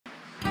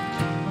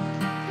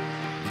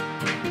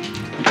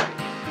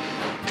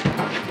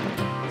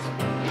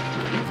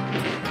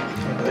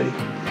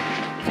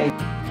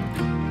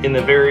In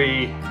the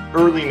very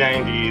early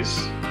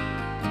 90s,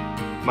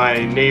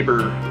 my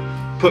neighbor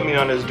put me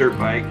on his dirt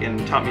bike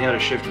and taught me how to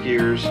shift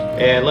gears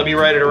and let me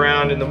ride it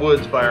around in the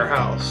woods by our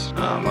house.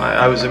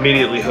 I was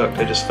immediately hooked.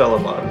 I just fell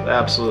in love.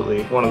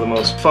 Absolutely one of the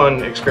most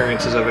fun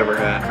experiences I've ever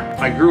had.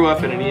 I grew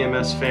up in an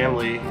EMS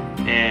family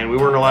and we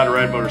weren't allowed to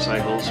ride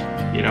motorcycles.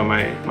 You know,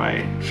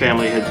 my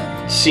family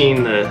had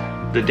seen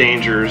the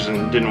dangers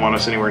and didn't want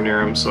us anywhere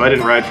near them, so I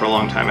didn't ride for a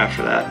long time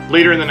after that.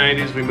 Later in the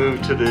 90s, we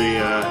moved to the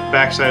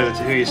backside of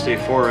the Tahuya State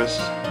Forest.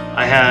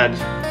 I had,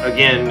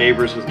 again,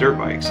 neighbors with dirt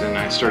bikes, and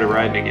I started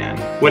riding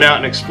again. Went out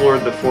and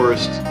explored the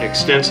forest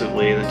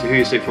extensively. The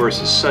Tahuya State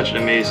Forest is such an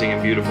amazing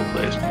and beautiful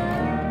place.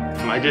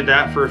 I did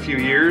that for a few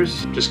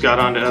years, just got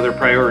on to other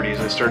priorities.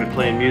 I started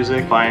playing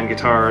music, buying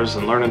guitars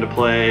and learning to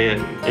play,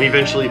 and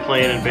eventually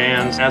playing in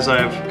bands. As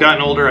I've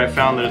gotten older, I've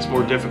found that it's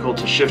more difficult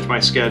to shift my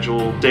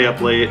schedule, stay up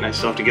late, and I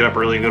still have to get up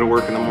early and go to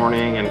work in the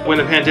morning. And when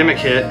the pandemic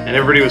hit and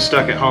everybody was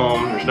stuck at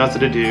home, there's nothing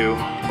to do,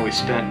 we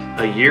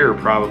spent a year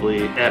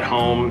probably at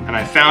home, and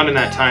I found in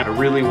that time I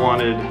really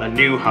wanted a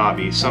new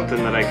hobby, something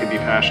that I could be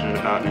passionate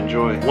about and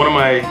enjoy. One of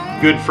my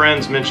good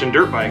friends mentioned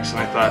dirt bikes, and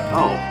I thought,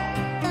 oh,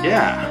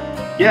 yeah.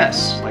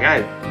 Yes, like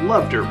I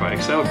love dirt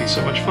bikes, that would be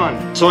so much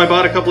fun. So I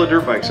bought a couple of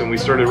dirt bikes and we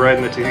started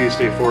riding the Tahuya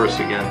State Forest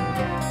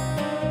again.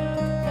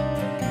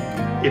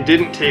 It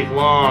didn't take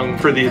long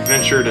for the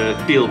adventure to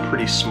feel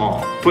pretty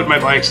small. Putting my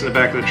bikes in the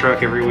back of the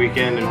truck every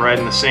weekend and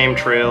riding the same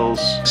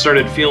trails,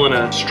 started feeling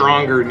a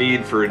stronger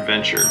need for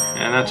adventure.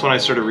 And that's when I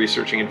started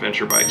researching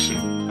adventure bikes.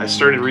 And I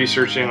started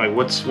researching like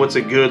what's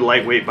a good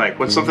lightweight bike?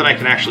 What's something I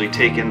can actually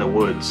take in the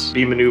woods,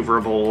 be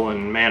maneuverable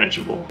and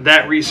manageable?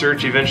 That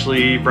research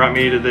eventually brought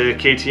me to the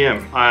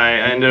KTM. I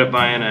ended up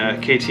buying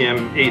a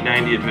KTM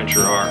 890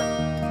 Adventure R.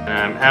 And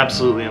I'm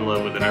absolutely in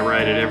love with it. I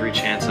ride it every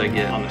chance I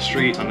get on the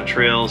streets, on the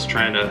trails,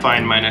 trying to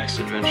find my next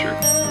adventure.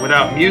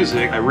 Without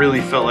music, I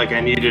really felt like I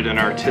needed an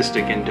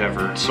artistic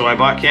endeavor. So I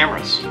bought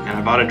cameras and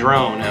I bought a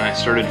drone and I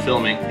started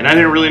filming. And I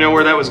didn't really know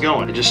where that was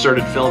going. I just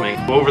started filming.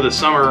 Over the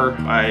summer,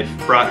 I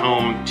brought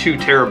home 2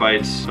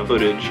 terabytes of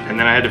footage and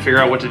then I had to figure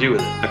out what to do with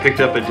it. I picked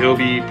up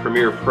Adobe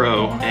Premiere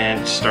Pro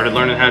and started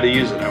learning how to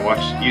use it. I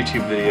watched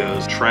YouTube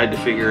videos, tried to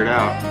figure it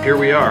out. Here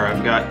we are.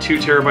 I've got 2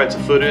 terabytes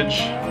of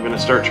footage. I'm gonna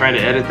start trying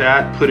to edit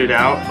that, put it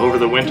out over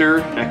the winter.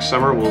 Next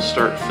summer, we'll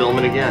start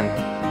filming again.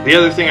 The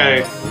other thing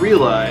I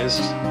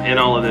realized in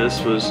all of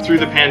this was through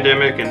the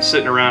pandemic and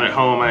sitting around at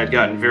home, I had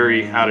gotten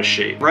very out of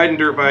shape. Riding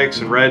dirt bikes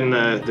and riding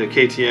the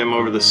KTM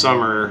over the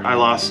summer, I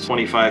lost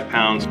 25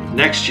 pounds.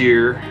 Next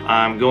year,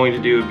 I'm going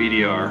to do a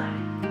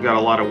BDR. I've got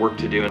a lot of work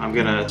to do. I'm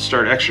gonna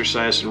start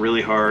exercising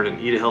really hard and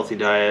eat a healthy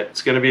diet.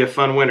 It's gonna be a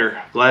fun winter.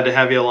 Glad to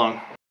have you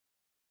along.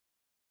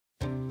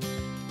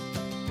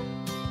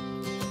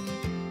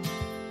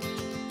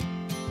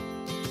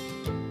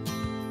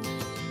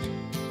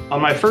 On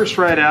my first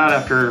ride out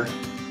after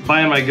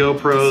buying my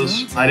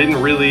GoPros, I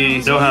didn't really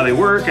know how they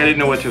work. I didn't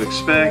know what to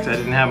expect. I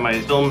didn't have my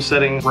film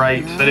setting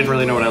right. I didn't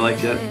really know what I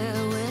liked yet.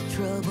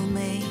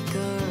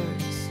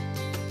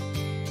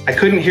 I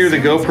couldn't hear the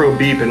GoPro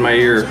beep in my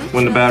ear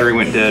when the battery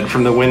went dead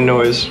from the wind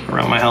noise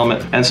around my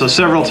helmet. And so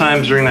several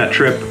times during that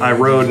trip, I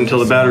rode until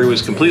the battery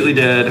was completely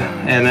dead,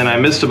 and then I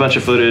missed a bunch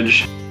of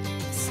footage.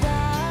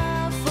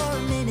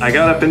 I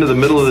got up into the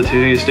middle of the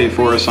Tahuya State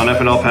Forest on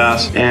Effendale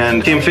Pass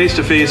and came face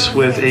to face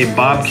with a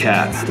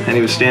bobcat, and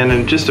he was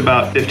standing just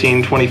about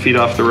 15-20 feet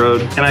off the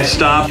road. And I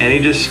stopped and he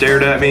just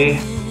stared at me.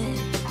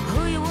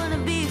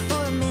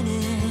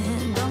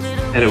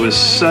 And it was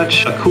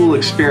such a cool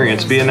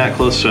experience being that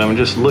close to him and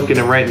just looking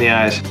him right in the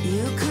eyes.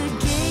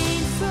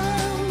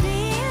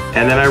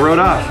 And then I rode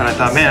off and I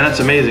thought, man,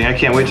 that's amazing. I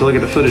can't wait to look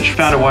at the footage.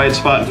 Found a wide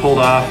spot and pulled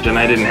off, and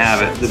I didn't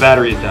have it. The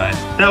battery had died.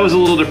 That was a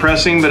little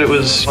depressing, but it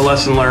was a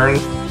lesson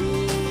learned.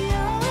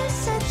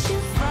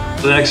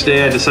 The next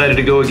day I decided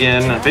to go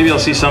again. Maybe I'll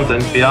see something.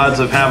 The odds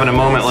of having a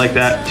moment like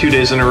that 2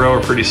 days in a row are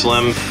pretty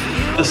slim.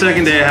 The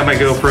second day I had my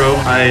GoPro.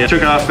 I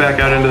took off back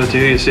out into the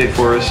Tahuya State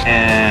Forest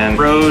and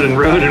rode and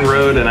rode and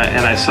rode, and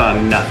I saw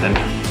nothing.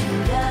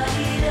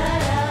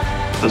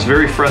 I was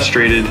very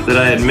frustrated that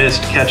I had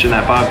missed catching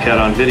that bobcat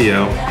on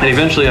video. And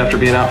eventually, after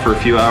being out for a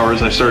few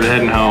hours, I started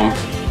heading home.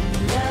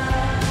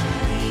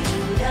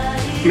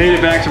 Made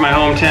it back to my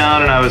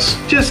hometown, and I was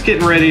just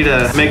getting ready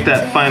to make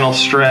that final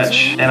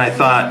stretch, and I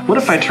thought, what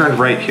if I turned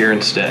right here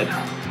instead?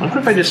 What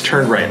if I just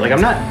turned right? Like,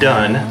 I'm not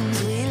done.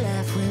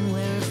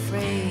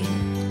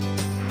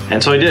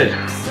 And so I did.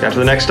 Got to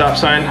the next stop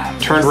sign,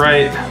 turned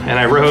right, and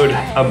I rode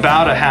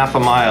about a half a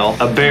mile.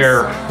 A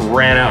bear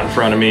ran out in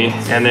front of me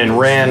and then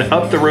ran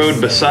up the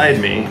road beside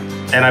me.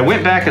 And I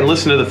went back and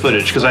listened to the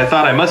footage because I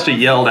thought I must have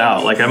yelled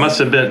out. Like I must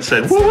have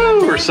said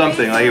woo or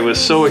something. Like it was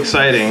so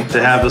exciting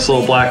to have this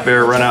little black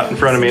bear run out in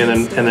front of me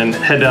and then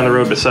head down the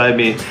road beside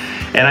me.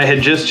 And I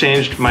had just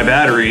changed my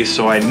battery,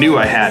 so I knew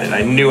I had it.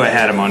 I knew I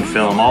had him on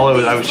film.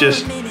 I was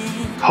just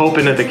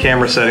hoping that the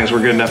camera settings were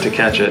good enough to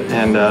catch it.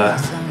 And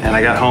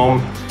I got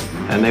home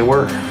and they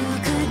were.